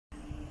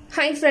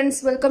Hi friends,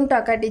 welcome to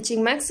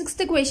akkasteachingmaths.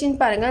 Sixth question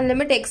பாருங்க.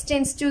 Limit x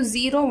tends to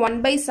 0, 1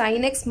 by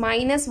sin x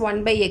minus 1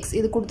 by x.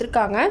 இது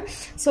கொடுத்திருக்காங்க.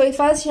 So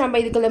first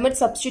நம்ம இதுக்கு limit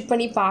substitute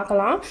பண்ணி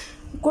பார்க்கலாம்.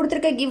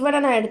 கொடுத்திருக்க given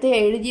நான் எடுத்து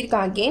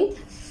எழுதியிருக்கேன் again.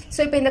 So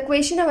இப்போ இந்த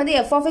question வந்து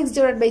f of x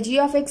divided by g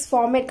of x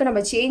formatக்கு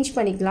நம்ம change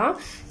பண்ணிக்கலாம்.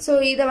 So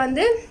இதை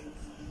வந்து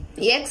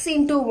x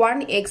into 1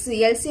 x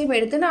LCM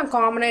எடுத்து நான்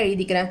காமனா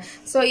எழுதிக்கிறேன்.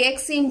 So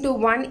x into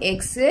 1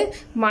 x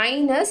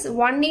minus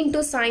 1 into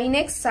sin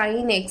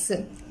x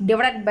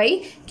divided by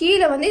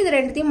கீழ வந்து இது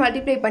ரெண்டுத்தையும்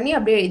மல்டிப்ளை பண்ணி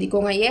அப்படியே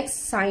எழுதிக்கோங்க x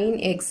sin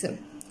x.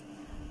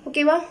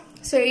 ஓகேவா?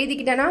 So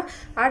எழுதிக்கிட்டேனா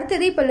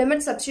அடுத்தது இப்போ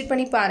லிமிட் சப்ஸ்டிட்யூட்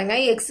பண்ணி பாருங்க.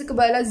 x க்கு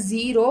பதிலா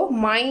 0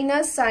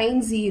 minus sin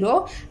 0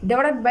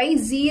 divided by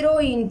 0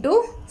 into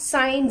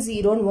sin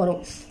 0 ன்னு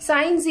வரும்.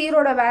 sin 0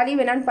 ஓட வேல்யூ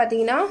என்னன்னு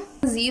பாத்தீங்கன்னா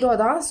 0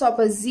 தான். சோ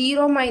அப்ப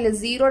 0 minus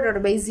 0 divided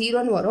by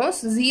 0 ன்னு வரும்.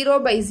 0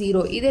 by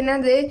 0 இது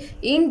என்னது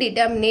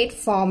indeterminate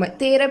form,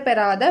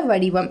 தேரப்பெறாத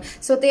வடிவம்.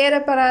 சோ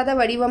தேரப்பெறாத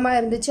வடிவமா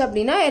இருந்துச்சு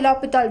அப்படினா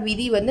எலோபிட்டால்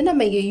விதி வந்து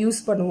நம்ம இங்க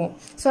யூஸ் பண்ணுவோம்.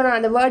 சோ நான்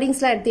அந்த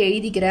வேர்டிங்ஸ்லாம் எடுத்து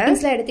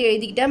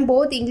எழுதிக்கிட்டேன்.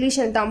 both English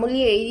and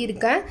தமிழ்லயே எழுதி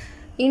இருக்கேன்.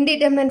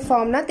 Indeterminate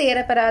form na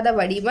தேரப்பெறாத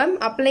வடிவம்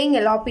applying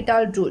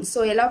L'Hopital rule. So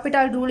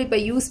L'Hopital rule இப்ப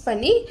யூஸ்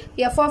பண்ணி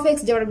f of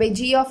x divided by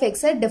g of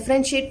x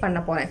differentiate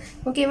பண்ண போறேன்.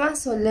 ஓகேவா?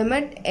 So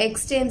limit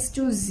x tends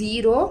to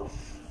 0.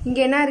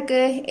 இங்க என்ன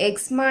இருக்கு?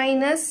 x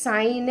minus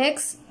sin x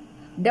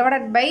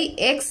divided by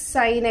x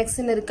sin x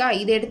ன்னு இருக்கா?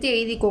 இதை எடுத்து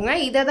எழுதிக்கோங்க.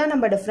 இதை தான்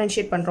நம்ம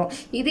differentiate பண்றோம்.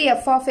 இது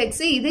f of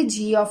x, இது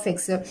g of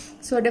x.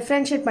 So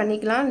differentiate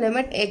பண்ணிக்கலாம்.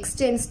 Limit x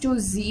tends to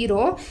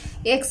 0.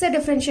 x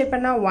differentiate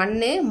பண்ணா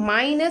 1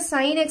 minus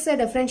sin x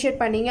differentiate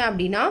பண்ணீங்க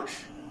அப்படின்னா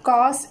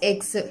cos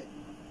x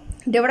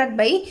divided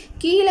by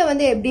கீழ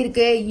வந்து எப்படி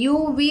இருக்கு?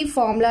 uv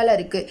ஃபார்முலால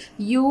இருக்கு.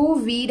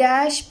 uv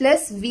dash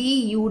plus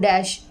vu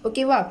dash.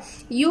 ஓகேவா?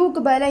 u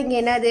க்கு பதிலா இங்க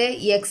என்னது?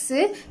 x,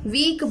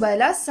 v க்கு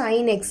பதிலா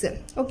sin x.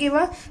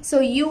 ஓகேவா? so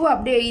u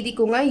அப்படியே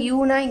எழுதிக்கோங்க. u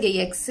னா இங்க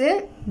x,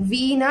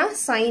 v னா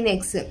sin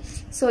x.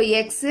 so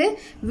x,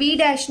 v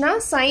dash னா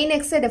sin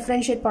x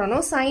differentiate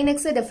பண்ணனும். sin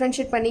x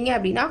differentiate பண்ணீங்க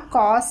அப்படின்னா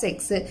cos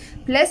x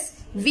plus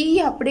v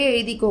அப்படியே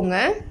எழுதிக்கோங்க.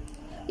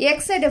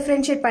 x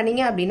differentiate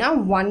பண்ணீங்க அப்படின்னா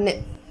 1.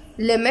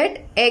 Limit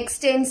x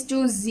tends to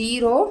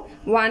 0,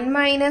 1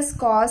 minus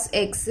cos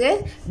x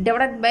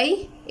divided by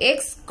x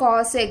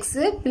cos x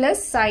plus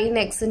sin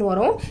x ன்னு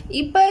வரும்.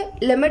 இப்ப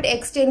limit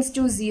x tends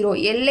to 0.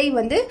 எல்லை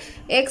வந்து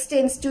x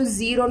tends to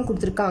 0 ன்னு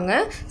கொடுத்திருக்காங்க.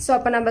 சோ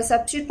அப்ப நம்ம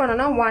சப்ஸ்டிட்யூட்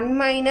பண்ணோம்னா 1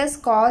 minus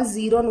cos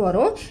 0 ன்னு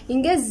வரும்.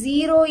 இங்க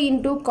 0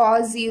 into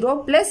cos 0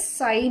 plus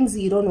sin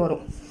 0 ன்னு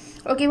வரும்.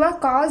 ஓகேவா?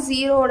 cos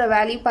 0 ஓட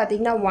வேல்யூ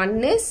பாத்தீங்கன்னா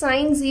 1,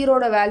 sin 0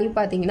 ஓட வேல்யூ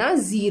பாத்தீங்கன்னா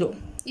 0.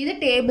 இது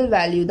டேபிள்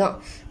வேல்யூ தான்.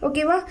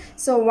 ஓகேவா?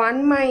 so 1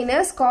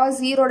 minus cos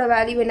 0 ஓட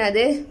வேல்யூ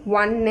என்னது?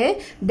 1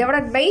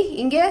 divided by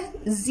இங்க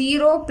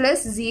 0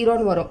 plus 0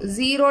 ன்னு வரும்.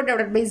 0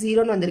 divided by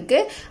 0 ன்னு வந்திருக்கு.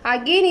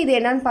 again இது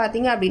என்னன்னு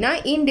பாத்தீங்க அப்படின்னா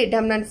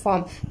indeterminate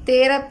form,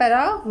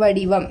 தேரப்பெறா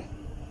வடிவம்.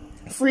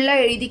 ஃபுல்லா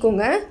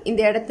எழுதிக்கோங்க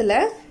இந்த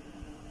இடத்துல.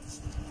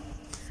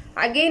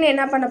 again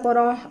என்ன பண்ண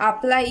போறோம்?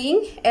 applying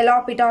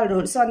L'Hopital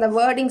rule. so அந்த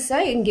wordings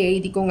இங்க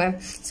எழுதிக்கோங்க.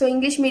 so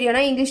English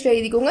மீடியம்னா இங்கிலீஷ்ல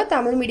எழுதிக்கோங்க,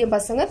 தமிழ் மீடியம்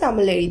பசங்க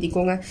தமிழ்ல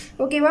எழுதிக்கோங்க.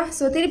 ஓகேவா?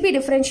 so திருப்பி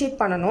differentiate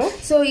பண்ணனும்.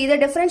 so இத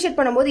differentiate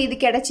பண்ணும்போது இது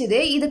கிடைச்சது.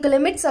 இதுக்கு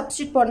லிமிட்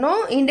சப்ஸ்டிட்யூட்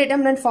பண்ணோம்,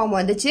 indeterminate form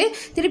வந்துச்சு.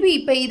 திருப்பி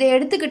இப்ப இத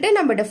எடுத்துக்கிட்டு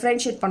நம்ம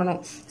differentiate பண்ணனும்.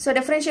 so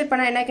differentiate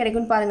பண்ணா என்ன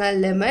கிடைக்கும்னு பாருங்க.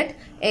 limit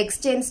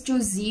x tends to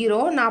 0.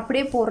 நான்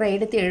அப்படியே போடுறேன்,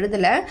 எடுத்து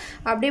எழுதல,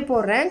 அப்படியே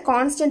போடுறேன்.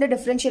 கான்ஸ்டன்ட்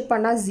differentiate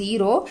பண்ணா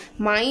 0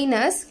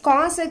 minus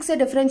cos x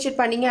differentiate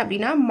பண்ணீங்க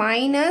அப்படினா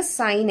minus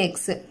sin x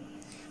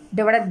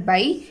divided by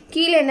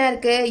கீழ என்ன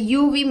இருக்கு?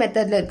 uv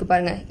மெத்தட்ல இருக்கு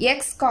பாருங்க.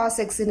 x cos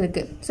x ன்னு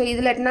இருக்கு. சோ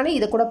இதுல என்னன்னா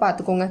இத கூட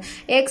பாத்துக்கோங்க.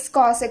 x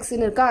cos x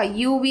ன்னு இருக்கா?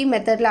 uv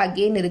மெத்தட்ல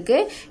again இருக்கு.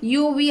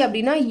 uv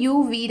அப்படினா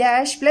uv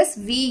dash plus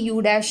vu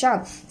dash.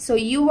 So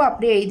u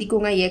அப்படியே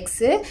எழுதிக்கோங்க. x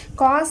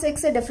cos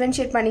x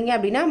differentiate பண்ணீங்க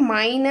அப்படினா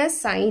minus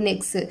sin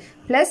x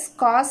plus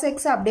cos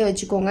x அப்படியே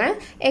வச்சுக்கோங்க.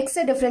 x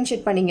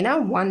differentiate பண்ணீங்கனா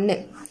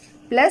 1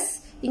 plus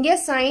இங்க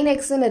sin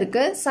x ன்னு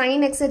இருக்கு.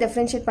 sin x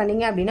differentiate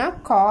பண்ணீங்க அப்படினா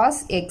cos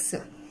x.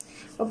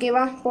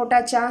 ஓகேவா?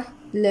 போட்டாச்சா?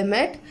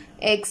 limit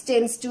x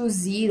tends to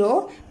 0,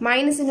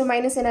 minus into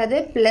minus என்னது?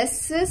 plus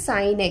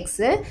sin x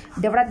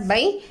divided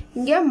by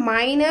இங்க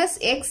minus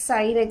x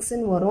sin x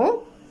ன்னு வரும்.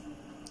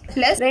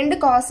 plus 2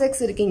 cos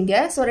x இருக்கு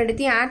இங்க. சோ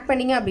ரெண்டுத்தையும் ஆட்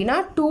பண்ணீங்க அப்படினா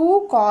 2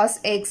 cos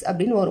x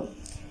அப்படினு வரும்.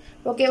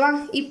 ஓகேவா?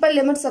 இப்ப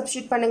லிமிட்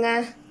சப்ஸ்டிட்யூட் பண்ணுங்க.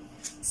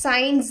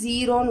 sin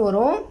 0 ன்னு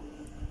வரும்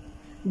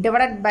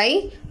divided by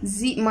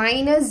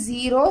minus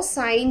 0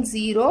 sin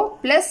 0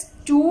 plus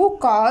 2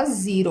 cos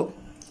 0.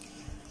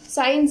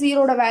 sin 0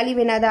 ஓட வேல்யூ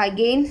என்னது?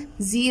 again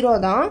 0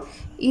 தான்.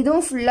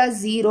 இதுவும் ஃபுல்லா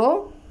 0.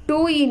 2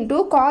 into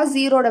cos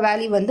 0 ஓட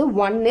வேல்யூ வந்து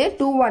 1.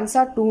 2 ones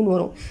are 2 ன்னு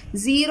வரும்.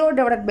 0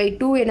 divided by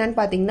 2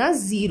 என்னன்னு பாத்தீங்கன்னா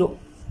 0.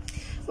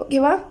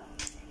 ஓகேவா?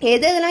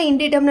 எதெல்லாம்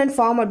indeterminate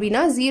form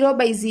அப்படின்னா 0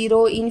 by 0,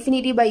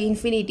 infinity by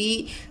infinity,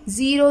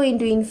 0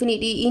 into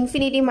infinity,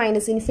 infinity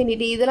minus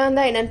infinity, இதெல்லாம்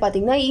தான் என்னன்னு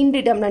பாத்தீங்கன்னா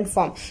indeterminate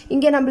form.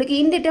 இங்க நம்மளுக்கு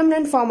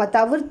indeterminate form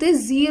தவிர்த்து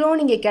 0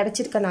 நீங்க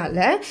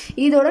கிடைச்சிருக்கனால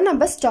இதோட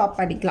நம்ம ஸ்டாப்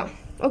பண்ணிக்கலாம்.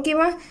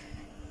 ஓகேவா?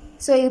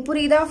 so இது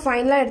புரியுதா?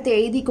 ஃபைனலா எடுத்து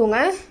எழுதிக்கோங்க.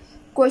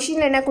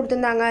 கொஷினில் என்ன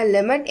கொடுத்துருந்தாங்க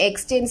limit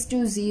X tends to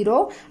 0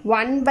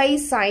 1 by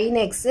sin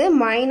x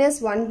minus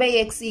 1 by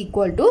x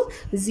equal to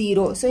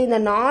 0. So இந்த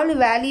 4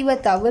 வேல்யூவை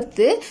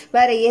தவிர்த்து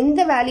வேறு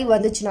எந்த வேல்யூ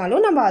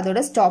வந்துச்சுனாலும் நம்ம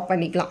அதோட ஸ்டாப்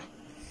பண்ணிக்கலாம்.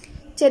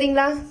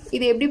 சரிங்களா?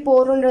 இது எப்படி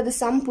போகிறோன்றது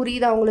சம்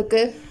புரியுதா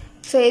உங்களுக்கு?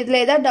 ஸோ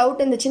இதில் ஏதாவது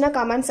டவுட் இருந்துச்சுன்னா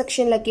கமெண்ட்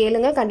செக்ஷனில்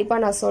கேளுங்க,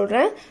 கண்டிப்பாக நான்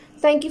சொல்கிறேன்.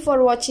 தேங்க்யூ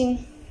ஃபார் வாட்சிங்.